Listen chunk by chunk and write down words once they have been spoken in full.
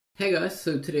Hey guys,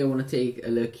 so today I want to take a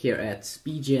look here at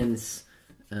Spigen's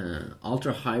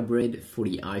Ultra Hybrid for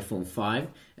the iPhone 5.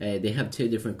 They have two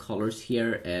different colors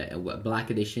here, a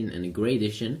black edition and a gray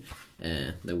edition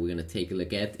that we're going to take a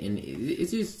look at. And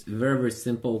it's just very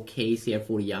simple case here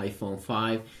for the iPhone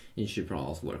 5. It should probably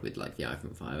also work with like the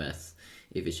iPhone 5s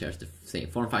if it shares the same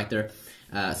form factor.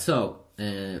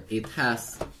 It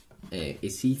has a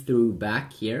see-through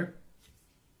back here,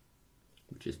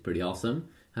 which is pretty awesome.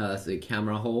 Has a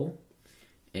camera hole,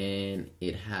 and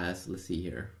it has, let's see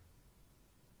here,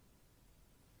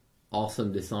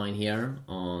 awesome design here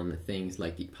on things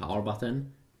like the power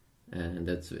button, and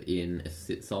that's in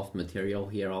a soft material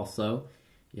here. Also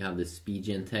you have the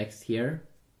Spigen text here,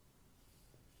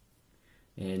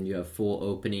 and you have full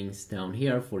openings down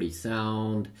here for the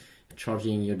sound,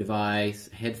 charging your device,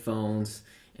 headphones,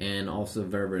 and also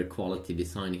very quality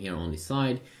design here on the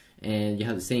side. And you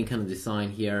have the same kind of design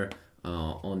here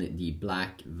on the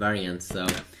black variant. So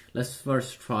let's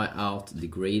first try out the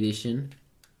gray edition.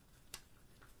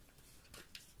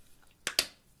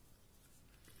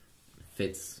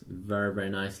 Fits very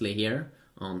nicely here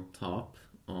on top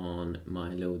on my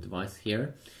little device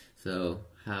here. So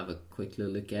have a quick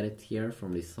look at it here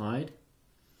from the side.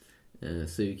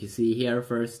 So you can see here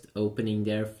first opening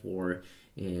there for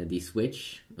the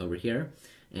switch over here,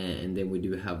 and then we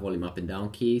do have volume up and down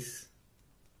keys.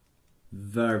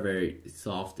 Very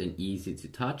soft and easy to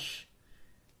touch.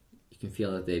 You can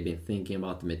feel that they've been thinking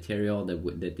about the material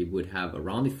that they would have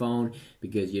around the phone,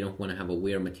 because you don't want to have a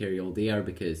weird material there,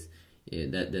 because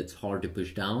that's hard to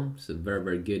push down. So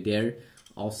very good there.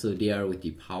 Also there with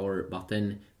the power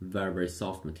button, very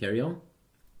soft material.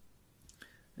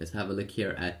 Let's have a look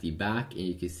here at the back, and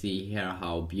you can see here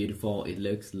how beautiful it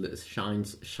looks.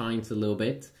 Shines a little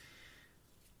bit,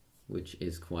 which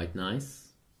is quite nice.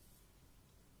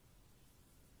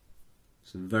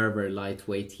 So very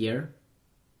lightweight here.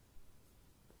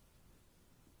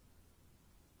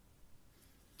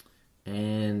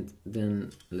 And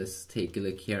then let's take a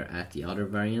look here at the other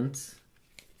variant,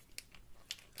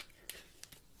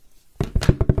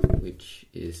 which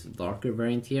is darker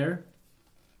variant here.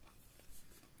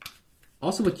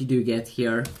 Also, what you do get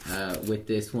here with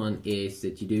this one is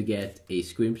that you do get a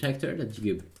screen protector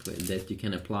that you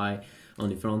can apply on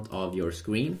the front of your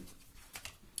screen.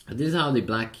 This is how the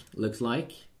black looks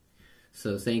like.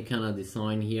 So same kind of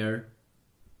design here.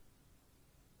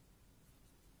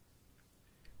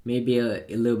 Maybe a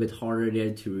little bit harder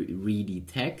there to read the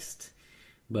text,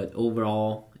 but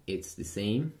overall it's the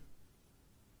same.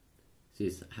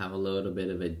 Just have a little bit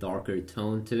of a darker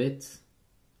tone to it.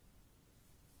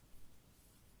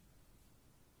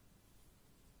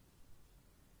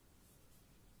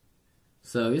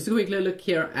 So just a quick look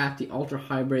here at the Ultra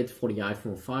Hybrid for the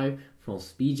iPhone 5 from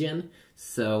Spigen.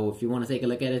 So if you want to take a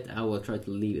look at it, I will try to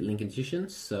leave a link in the description.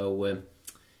 So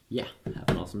yeah, have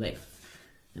an awesome day.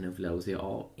 And hopefully I will see you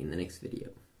all in the next video.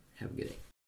 Have a good day.